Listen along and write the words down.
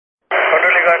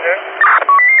சொல்றாங்க.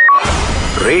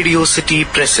 Radio city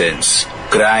presence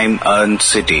crime and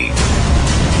city.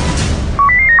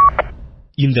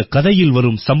 இந்த கதையில்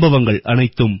வரும் சம்பவங்கள்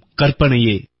அனைத்தும்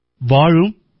கற்பனையே.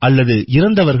 வாழும் அல்லது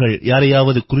இறந்தவர்கள்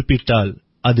யாரையாவது குறிப்பிட்டால்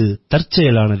அது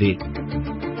தற்செயலானதே.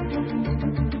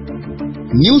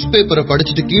 நியூஸ் பேப்பரை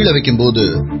படிச்சுட்டு கீழே வைக்கும் போது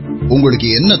உங்களுக்கு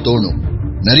என்ன தோணும்?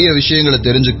 நிறைய விஷயங்களை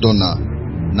தெரிஞ்சுக்கிட்டோம்னா,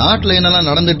 நாட்டுல என்னெல்லாம்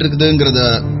நடந்துட்டு இருக்குதுங்கிறத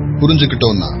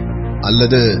புரிஞ்சுக்கிட்டோம்னா,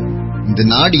 அல்லது இந்த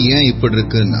நாடு ஏன் இப்படி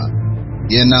இருக்குன்னா.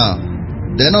 ஏன்னா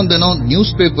தினம் தினம்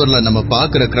நியூஸ் பேப்பர்ல நம்ம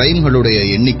பாக்குற கிரைம்களுடைய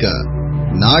எண்ணிக்கை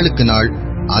நாளுக்கு நாள்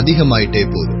அதிகமாயிட்டே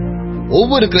போகுது.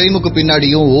 ஒவ்வொரு கிரைமுக்கு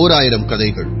பின்னாடியும் 1000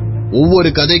 கதைகள், ஒவ்வொரு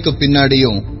கதைக்கு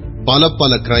பின்னாடியும் பல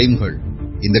பல கிரைம்கள்.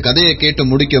 இந்த கதையை கேட்டு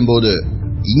முடிக்கும் போது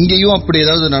இங்கேயும் அப்படி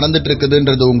ஏதாவது நடந்துட்டு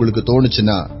இருக்குதுன்றது உங்களுக்கு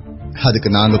தோணுச்சுன்னா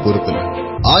அதுக்கு நாங்க பொறுப்பு.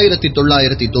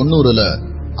 1990ல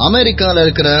அமெரிக்கால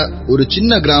இருக்கிற ஒரு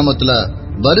சின்ன கிராமத்துல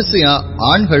வரிசையா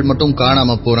ஆண்கள் மட்டும்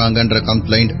காணாம போறாங்கன்ற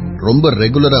கம்ப்ளைண்ட் ரொம்ப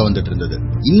ரெகுலரா வந்துட்டு இருந்தது.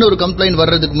 இன்னொரு கம்ப்ளைண்ட்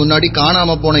வர்றதுக்கு முன்னாடி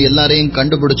காணாம போன எல்லாரையும்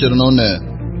கண்டுபிடிச்சிடணும்னு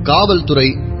காவல்துறை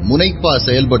முனைப்பா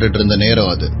செயல்பட்டு இருந்த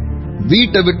நேரம் அது.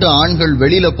 வீட்டை விட்டு ஆண்கள்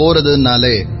வெளியில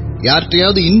போறதுனாலே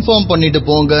யார்கிட்டயாவது இன்ஃபார்ம் பண்ணிட்டு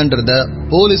போங்கன்றத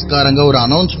போலீஸ்காரங்க ஒரு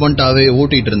அனௌன்ஸ்மெண்டாவே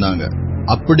ஓட்டிட்டு இருந்தாங்க.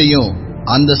 அப்படியும்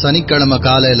அந்த சனிக்கிழமை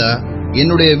காலையில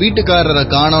என்னுடைய வீட்டுக்காரரை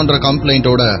காணோன்ற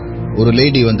கம்ப்ளைண்டோட ஒரு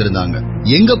லேடி வந்திருந்தாங்க.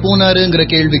 எங்க போனாருங்கிற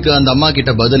கேள்விக்கு அந்த அம்மா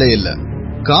கிட்ட பதிலே இல்ல.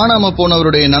 காணாம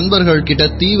போனவருடைய நண்பர்கள் கிட்ட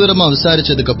தீவிரமா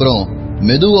விசாரிச்சதுக்கு அப்புறம்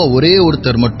மெதுவா ஒரே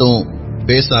ஒருத்தர் மட்டும்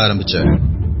பேச ஆரம்பிச்சாரு.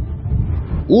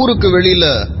 ஊருக்கு வெளியில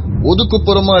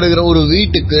ஒதுக்குப்புறமா இருக்கிற ஒரு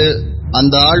வீட்டுக்கு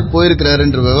அந்த ஆள்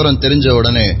போயிருக்கிறாருன்ற விவரம் தெரிஞ்ச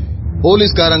உடனே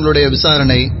போலீஸ்காரங்களுடைய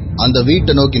விசாரணை அந்த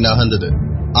வீட்டை நோக்கி நகர்ந்தது.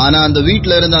 ஆனா அந்த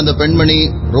வீட்டுல இருந்த அந்த பெண்மணி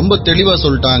ரொம்ப தெளிவா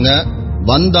சொல்லிட்டாங்க,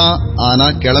 வந்தான் ஆனா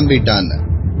கிளம்பிட்டான்னு.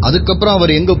 அதுக்கப்புறம்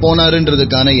அவர் எங்க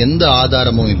போனாருன்றதுக்கான எந்த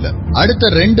ஆதாரமும் இல்ல. அடுத்த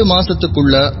 2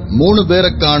 மாசத்துக்குள்ள 3 பேரை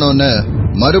காணோன்னு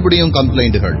மறுபடியும்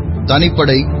கம்ப்ளைண்டுகள்.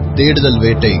 தனிப்படை தேடுதல்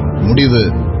வேட்டை. முடிவு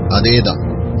அதேதான்.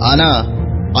 ஆனா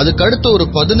அதுக்கடுத்த ஒரு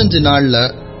 15 நாள்ல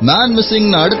மேன் மிஸ்ஸிங்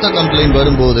அடுத்த கம்ப்ளைண்ட்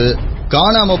வரும்போது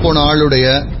காணாம போன ஆளுடைய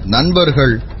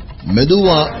நண்பர்கள்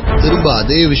மெதுவா திரும்ப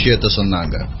அதே விஷயத்த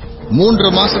சொன்னாங்க.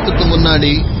 3 மாசத்துக்கு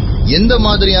முன்னாடி எந்த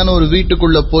மாதிரியான ஒரு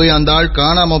வீட்டுக்குள்ள போய் அந்த ஆள்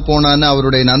காணாம போனான்னு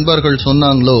அவருடைய நண்பர்கள்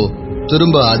சொன்னாங்களோ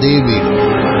திரும்ப அதே வீடு.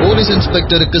 போலீஸ்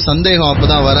இன்ஸ்பெக்டருக்கு சந்தேகம்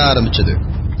அப்பதான் வர ஆரம்பிச்சது.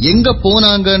 எங்க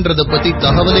போனாங்கன்றத பத்தி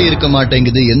தகவலே இருக்க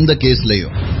மாட்டேங்குது எந்த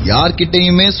கேஸ்லயும்.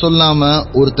 யார்கிட்டயுமே சொல்லாம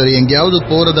ஒருத்தர் எங்கேயாவது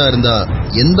போறதா இருந்தா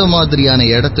எந்த மாதிரியான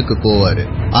இடத்துக்கு போவாரு?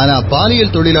 ஆனா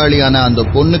பாலியல் தொழிலாளியான அந்த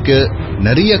பொண்ணுக்கு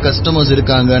நிறைய கஸ்டமர்ஸ்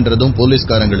இருக்காங்கன்றதும்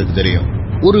போலீஸ்காரங்களுக்கு தெரியும்.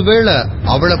 ஒருவேளை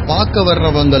அவளை பார்க்க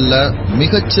வர்றவங்கல்ல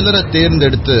மிகச்சிலர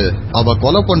தேர்ந்தெடுத்து அவ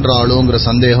கொலை பண்றாளோங்கிற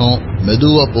சந்தேகம்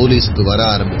மெதுவா போலீஸுக்கு வர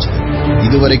ஆரம்பிச்சது.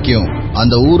 இதுவரைக்கும்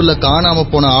அந்த ஊர்ல காணாம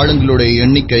போன ஆளுங்களுடைய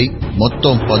எண்ணிக்கை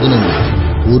மொத்தம் 11.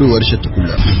 ஒரு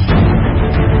வருஷத்துக்குள்ள.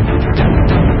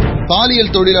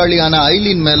 பாலியல் தொழிலாளியான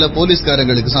ஐலின் மேல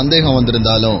போலீஸ்காரங்களுக்கு சந்தேகம்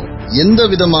வந்திருந்தாலும் எந்த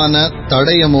விதமான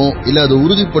தடயமோ இல்ல அதை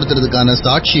உறுதிப்படுத்துறதுக்கான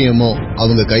சாட்சியமோ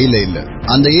அவங்க கையில இல்ல.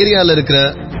 அந்த ஏரியால இருக்கிற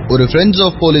ஒரு ஃப்ரெண்ட்ஸ்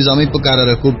ஆஃப் போலீஸ்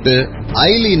அமைப்புக்காரரை கூப்பிட்டு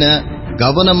ஐலீன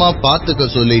கவனமா பாத்துக்க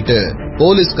சொல்லிட்டு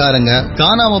போலீஸ்காரங்க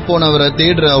காணாம போனவரை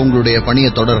தேடுற அவங்களுடைய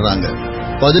பணியை தொடர்றாங்க.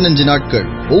 15 நாட்கள்.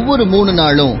 ஒவ்வொரு 3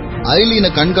 நாளும் ஐலீனை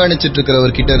கண்காணிச்சிட்டு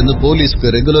இருக்கிறவர்கிட்ட இருந்து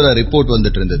போலீஸ்க்கு ரெகுலரா ரிப்போர்ட்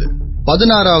வந்துட்டு இருந்தது.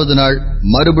 16வது நாள்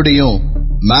மறுபடியும்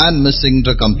மேன்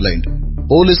மிஸ்ஸிங்ன்ற கம்ப்ளைண்ட்.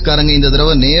 போலீஸ்காரங்க இந்த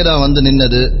தடவை நேரா வந்து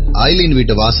நின்னது ஐலீன்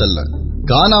வீட்டு வாசல்ல.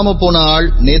 காணாம போன ஆள்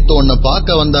நேத்து உன்னை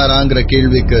பார்க்க வந்தாராங்கிற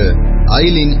கேள்விக்கு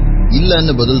ஐலீன்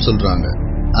இல்லன்னு பதில் சொல்றாங்க.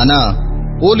 ஆனா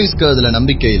போலீஸ்க்கு அதுல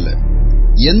நம்பிக்கை இல்ல.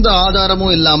 எந்த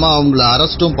ஆதாரமும் இல்லாம அவங்கள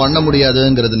அரெஸ்டும் பண்ண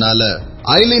முடியாதுங்கிறதுனால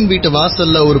ஐலீன் வீட்டு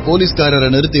வாசல்ல ஒரு போலீஸ்காரரை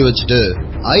நிறுத்தி வச்சுட்டு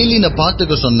ஐலீனை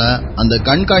பாத்துக்க சொன்ன அந்த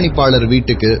கண்காணிப்பாளர்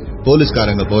வீட்டுக்கு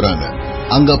போலீஸ்காரங்க போறாங்க.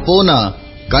 அங்க போனா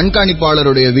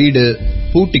கண்காணிப்பாளருடைய வீடு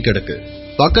பூட்டி கிடக்கு.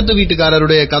 பக்கத்து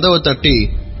வீட்டுக்காரருடைய கதவை தட்டி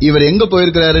இவர் எங்க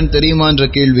போயிருக்கிறாருன்னு தெரியுமான்ற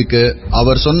கேள்விக்கு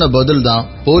அவர் சொன்ன பதில் தான்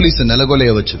போலீஸ்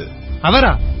நிலகொலைய வச்சது.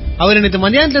 அவர் நேற்று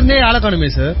மத்தியானத்துல இருந்தே ஆள காணுமே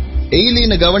சார்.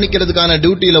 எய்லீனை கவனிக்கிறதுக்கான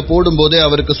டியூட்டியில போடும் போதே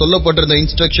அவருக்கு சொல்லப்பட்டிருந்த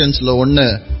இன்ஸ்ட்ரக்ஷன்ஸ்ல ஒண்ணு,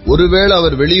 ஒருவேளை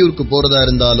அவர் வெளியூருக்கு போறதா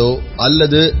இருந்தாலோ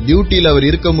அல்லது டியூட்டியில அவர்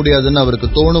இருக்க முடியாதுன்னு அவருக்கு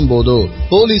தோணும் போதோ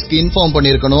போலீஸ்க்கு இன்ஃபார்ம்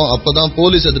பண்ணிருக்கணும். அப்பதான்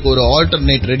போலீஸ் அதுக்கு ஒரு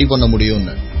ஆல்டர்னேட் ரெடி பண்ண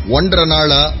முடியும்னு. 1.5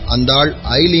 நாளா அந்த ஆள்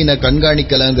ஐலீனை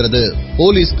கண்காணிக்கலங்கிறது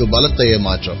போலீஸ்க்கு பலத்த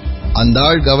ஏமாற்றம். அந்த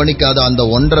ஆள் கவனிக்காத அந்த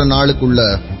 1.5 நாளுக்குள்ள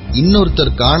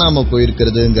இன்னொருத்தர் காணாம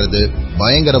போயிருக்கிறதுங்கிறது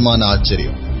பயங்கரமான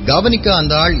ஆச்சரியம். கவனிக்க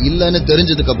அந்த ஆள் இல்லன்னு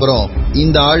தெரிஞ்சதுக்கு அப்புறம்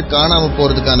இந்த ஆள் காணாம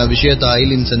போறதுக்கான விஷயத்த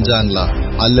ஐலீன் செஞ்சாங்களா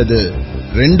அல்லது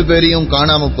 2 பேரையும்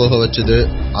காணாம போக வச்சது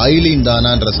ஐலீன்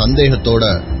தானான்ற சந்தேகத்தோட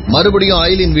மறுபடியும்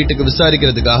ஐலீன் வீட்டுக்கு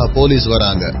விசாரிக்கிறதுக்காக போலீஸ்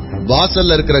வராங்க.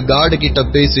 வாசல்ல இருக்கிற கார்டு கிட்ட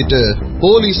பேசிட்டு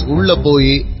போலீஸ் உள்ள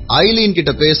போய் ஐலீன்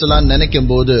கிட்ட பேசலாம்னு நினைக்கும்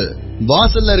போது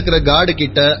வாசல்ல இருக்கிற கார்டு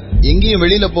கிட்ட எங்கேயும்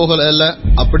வெளியில போகல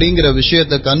அப்படிங்கிற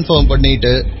விஷயத்த கன்ஃபார்ம்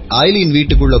பண்ணிட்டு ஐலீன்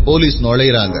வீட்டுக்குள்ள போலீஸ்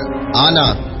நுழையறாங்க. ஆனா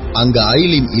அங்க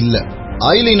ஐலீன் இல்ல.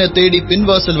 ஐலீனை தேடி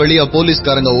பின்வாசல் வழியா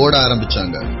போலீஸ்காரங்க ஓட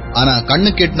ஆரம்பிச்சாங்க. ஆனா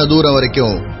கண்ணு கெட்டின தூரம்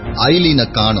வரைக்கும் ஐலீனை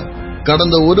காணோம்.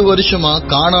 கடந்த ஒரு வருஷமா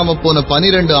காணாம போன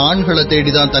 12 ஆண்களை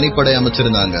தேடிதான் தனிப்படை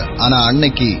அமைச்சிருந்தாங்க. ஆனா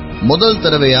அன்னைக்கு முதல்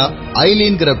தடவையா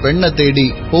ஐலீன்கிற பெண்ணை தேடி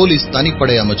போலீஸ்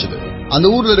தனிப்படை அமைச்சது. அந்த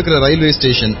ஊர்ல இருக்கிற ரயில்வே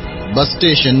ஸ்டேஷன், பஸ்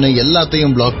ஸ்டேஷன்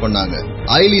எல்லாத்தையும் பிளாக் பண்ணாங்க.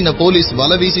 ஐலீனை போலீஸ்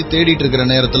வலை வீசி தேடிட்டு இருக்கிற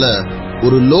நேரத்துல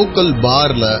ஒரு லோக்கல்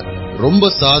பார்ல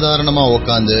ரொம்ப சாதாரணமா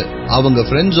உட்காந்து அவங்க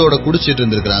ஃப்ரெண்ட்ஸோட குடிச்சிட்டு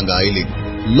இருந்திருக்காங்க ஐலீன்.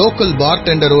 லோக்கல்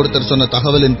பார்டெண்டர் ஒருத்தர் சொன்ன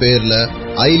தகவலின் பேர்ல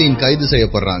ஐலீன் கைது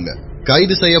செய்யப்படுறாங்க.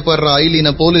 கைது செய்யப்படுற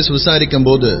ஐலீனை போலீஸ் விசாரிக்கும்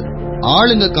போது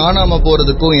ஆளுங்க காணாம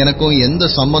போறதுக்கும் எனக்கும் எந்த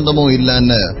சம்பந்தமும்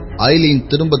இல்லன்னு ஐலீன்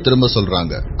திரும்ப திரும்ப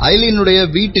சொல்றாங்க. ஐலீனுடைய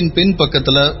வீட்டின் பின்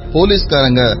பக்கத்துல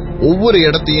போலீஸ்காரங்க ஒவ்வொரு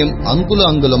இடத்தையும்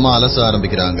அங்குலமா அலச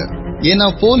ஆரம்பிக்கிறாங்க. ஏன்னா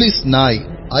போலீஸ் நாய்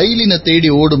ஐலீனை தேடி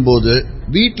ஓடும் போது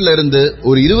வீட்டுல இருந்து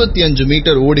ஒரு 25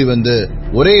 மீட்டர் ஓடி வந்து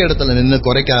ஒரே இடத்துல நின்னு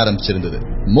குறைக்க ஆரம்பிச்சிருந்தது.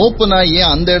 மோப்ப நாய்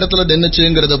ஏன் அந்த இடத்துல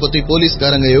நின்னுச்சுங்கிறத பத்தி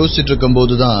போலீஸ்காரங்க யோசிச்சுட்டு இருக்கும்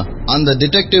போதுதான் அந்த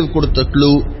டிடெக்டிவ் கொடுத்த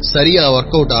க்ளூ சரியா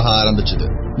ஒர்க் அவுட் ஆக ஆரம்பிச்சது.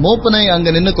 மோப்ப நாய்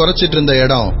அங்க நின்னு குறைச்சிட்டு இருந்த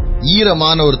இடம்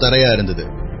ஈரமான ஒரு தரையா இருந்தது.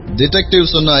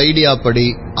 டிடெக்டிவ் சொன்ன ஐடியா படி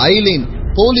ஐலீன்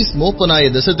போலீஸ் மோப்ப நாயை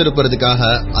திசை திருப்பறதுக்காக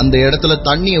அந்த இடத்துல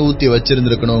தண்ணிய ஊத்தி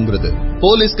வச்சிருந்திருக்கணும்ங்கிறது.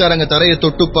 போலீஸ்காரங்க தரையை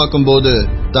தொட்டு பார்க்கும் போது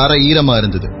தரை ஈரமா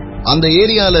இருந்தது. அந்த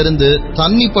ஏரியால இருந்து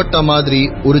தண்ணி பட்ட மாதிரி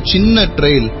ஒரு சின்ன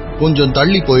ட்ரெயில் கொஞ்சம்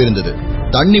தள்ளி போயிருந்தது.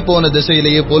 தண்ணி போன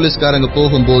திசையிலேயே போலீஸ்காரங்க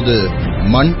போகும்போது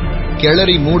மண்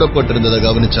கிளறி மூடப்பட்டிருந்ததை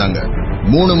கவனிச்சாங்க.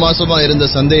 3 மாசமா இருந்த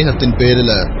சந்தேகத்தின்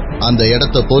பேரில அந்த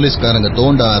இடத்த போலீஸ்காரங்க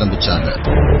தோண்ட ஆரம்பிச்சாங்க.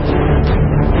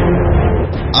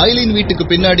 ஐலீன் வீட்டுக்கு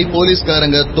பின்னாடி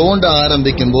போலீஸ்காரங்க தோண்ட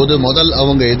ஆரம்பிக்கும் போது முதல்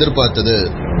அவங்க எதிர்பார்த்தது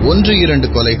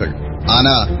 1-2 கொலைகள்.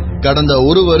 ஆனா கடந்த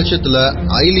ஒரு வருஷத்துல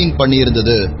ஐலீன்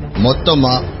பண்ணியிருந்தது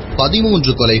மொத்தமா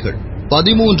 13 கொலைகள்.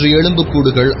 13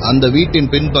 எலும்புக்கூடுகள் அந்த வீட்டின்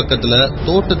பின்பக்கத்துல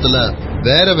தோட்டத்துல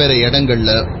வேற வேற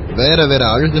இடங்கள்ல வேற வேற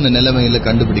அழுகுன நிலைமையில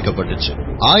கண்டுபிடிக்கப்பட்டுச்சு.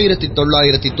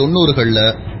 1990கள்ல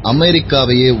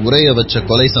அமெரிக்காவையே உறைய வச்ச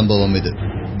கொலை சம்பவம் இது.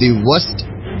 தி வர்ஸ்ட்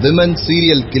விமன்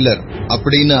சீரியல் கில்லர்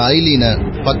அப்படின்னு ஐலீன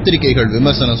பத்திரிகைகள்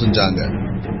விமர்சனம் செஞ்சாங்க.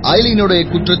 ஐலீனுடைய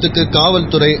குற்றத்துக்கு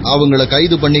காவல்துறை அவங்கள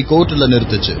கைது பண்ணி கோர்ட்ல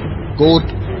நிறுத்துச்சு.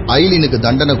 கோர்ட் ஐலீனுக்கு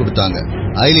தண்டனை கொடுத்தாங்க.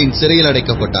 ஐலீன் சிறையில்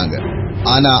அடைக்கப்பட்டாங்க.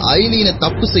 ஆனா ஐலீனை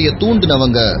தப்பு செய்ய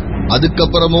தூண்டினவங்க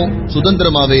அதுக்கப்புறமும்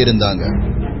சுதந்திரமாவே இருந்தாங்க.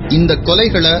 இந்த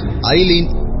கொலைகளை ஐலீன்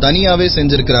தனியாவே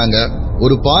செஞ்சிருக்கிறாங்க.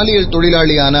 ஒரு பாலியல்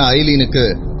தொழிலாளியான ஐலீனுக்கு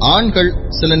ஆண்கள்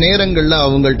சில நேரங்கள்ல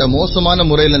அவங்கள்ட்ட மோசமான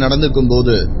முறையில நடந்துக்கும்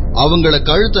போது அவங்கள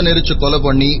கழுத்தை நெரிச்சு கொலை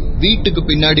பண்ணி வீட்டுக்கு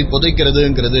பின்னாடி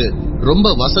புதைக்கிறதுங்கிறது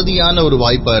ரொம்ப வசதியான ஒரு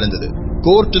வாய்ப்பா இருந்தது.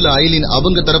 கோர்ட்ல ஐலீன்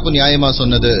அவங்க தரப்பு நியாயமா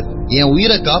சொன்னது என்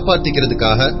உயிரை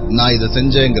காப்பாத்திக்கிறதுக்காக நான் இதை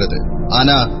செஞ்சேங்கிறது.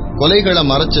 ஆனா கொலைகளை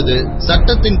மறைச்சது,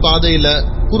 சட்டத்தின் பாதையில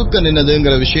குறுக்க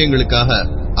நின்னதுங்கிற விஷயங்களுக்காக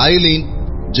ஐலீன்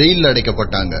ஜெயில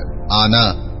அடைக்கப்பட்டாங்க. ஆனா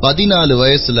 14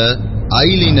 வயசுல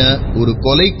ஐலீன ஒரு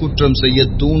கொலை குற்றம் செய்ய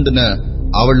தூண்டின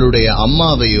அவளுடைய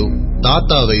அம்மாவையோ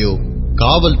தாத்தாவையோ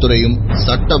காவல்துறையும்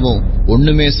சட்டமும்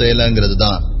ஒண்ணுமே செய்யலங்கிறது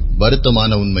தான்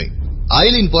வருத்தமான உண்மை.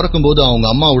 ஐலீன் பிறக்கும் போது அவங்க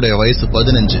அம்மாவுடைய வயசு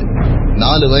 15.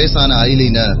 4 வயசான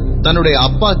ஐலீன தன்னுடைய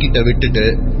அப்பா கிட்ட விட்டுட்டு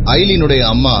ஐலீனுடைய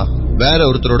அம்மா வேற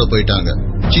ஒருத்தரோட போயிட்டாங்க.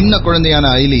 சின்ன குழந்தையான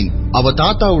ஐலீன் அவ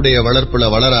தாத்தாவுடைய வளர்ப்புல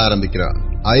வளர ஆரம்பிக்கிறா.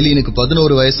 ஐலீனுக்கு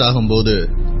 11 வயசாகும் போது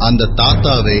அந்த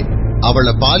தாத்தாவே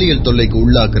அவளை பாலியல் தொல்லைக்கு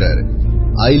உள்ளாக்குறாரு.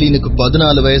 ஐலீனுக்கு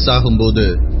 14 வயசாகும் போது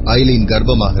ஐலீன்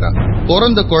கர்ப்பமாகிறா.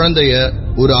 பிறந்த குழந்தைய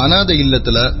ஒரு அனாதை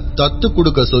இல்லத்துல தத்து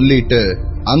கொடுக்க சொல்லிட்டு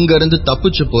அங்கிருந்து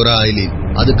தப்பிச்சு போறா ஐலீன்.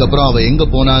 அதுக்கப்புறம் அவ எங்க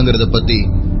போனாங்கிறத பத்தி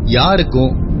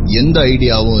யாருக்கும் எந்த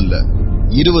ஐடியாவும் இல்ல.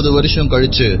 20 வருஷம்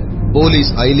கழிச்சு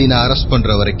போலீஸ் ஐலீனை அரெஸ்ட்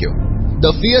பண்ற வரைக்கும்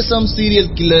the fearsome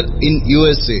serial killer in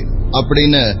USA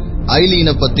அப்படின்னு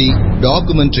ஐலீனை பத்தி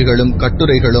டாக்குமெண்ட்ரிகளும்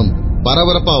கட்டுரைகளும்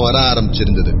பரபரப்பா வர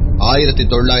ஆரம்பிச்சிருந்தது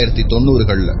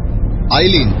 1990கள்ல.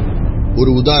 ஐலீன்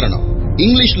ஒரு உதாரணம்.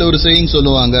 இங்கிலீஷ்ல ஒரு சேயிங்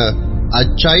சொல்லுவாங்க, a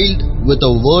child with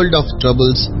a world of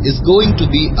troubles is going to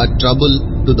be a trouble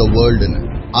to the world.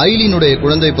 ஐலீனுடைய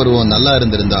குழந்தை பருவம் நல்லா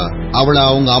இருந்திருந்தா, அவளை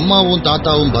அவங்க அம்மாவும்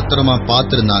தாத்தாவும் பத்திரமா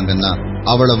பாத்திருந்தாங்கன்னா,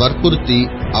 அவளை வற்புறுத்தி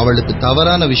அவளுக்கு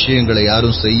தவறான விஷயங்களை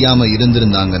யாரும் செய்யாம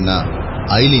இருந்திருந்தாங்கன்னா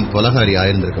ஐலீன் கொலகாரி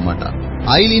ஆயிருந்திருக்க மாட்டான்.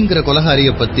 ஐலீன்கிற கொலகாரிய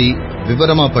பத்தி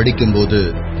விவரமா படிக்கும் போது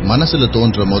மனசுல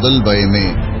தோன்ற முதல் பயமே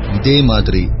இதே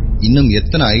மாதிரி இன்னும்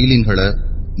எத்தனை ஐலீன்களை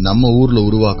நம்ம ஊர்ல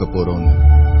உருவாக்க போறோம்.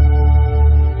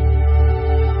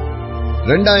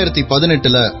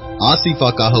 2018ல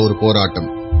ஆசிஃபாக்காக ஒரு போராட்டம்,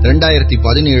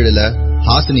 2017ல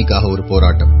ஹாசினிக்காக ஒரு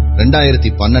போராட்டம்,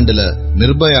 2012ல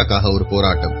நிர்பயாக்காக ஒரு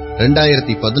போராட்டம்,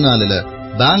 2014ல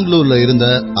பெங்களூர்ல இருந்த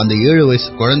அந்த 7 வயசு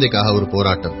குழந்தைக்காக ஒரு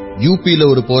போராட்டம். யூபியில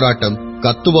ஒரு போராட்டம்,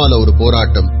 கத்துவால ஒரு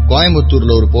போராட்டம்,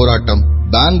 கோயம்புத்தூர்ல ஒரு போராட்டம்,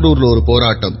 பெங்களூர்ல ஒரு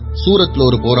போராட்டம், சூரத்ல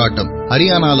ஒரு போராட்டம்,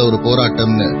 ஹரியானால ஒரு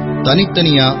போராட்டம்னு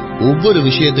தனித்தனியா ஒவ்வொரு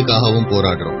விஷயத்துக்காகவும்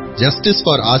போராடுறோம். Justice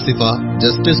for Asifa,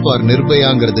 justice for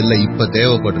நிர்பயாங்கிறது இல்ல இப்ப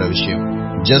தேவைப்படுற விஷயம்.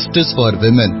 Justice for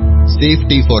women,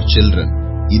 safety for children.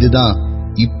 இதுதான்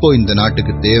இப்போ இந்த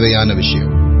நாட்டுக்கு தேவையான விஷயம்.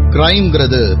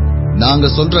 கிரைம்ங்கிறது நாங்க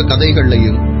சொல்ற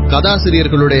கதைகள்லையும்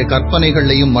கதாசிரியர்களுடைய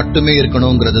கற்பனைகள்லையும் மட்டுமே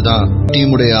இருக்கணுங்கிறது தான்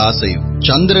டீமுடைய ஆசையும்.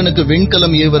 சந்திரனுக்கு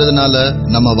விண்கலம் ஏவுறதுனால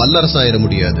நம்ம வல்லரசாயிர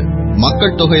முடியாது.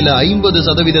 மக்கள் தொகையில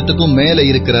 50% மேல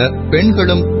இருக்கிற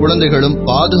பெண்களும் குழந்தைகளும்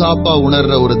பாதுகாப்பா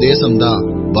உணர்ற ஒரு தேசம்தான்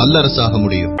வல்லரசாக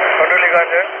முடியும்.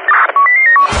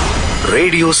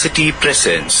 Radio City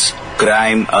presents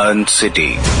Crime Earned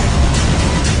City.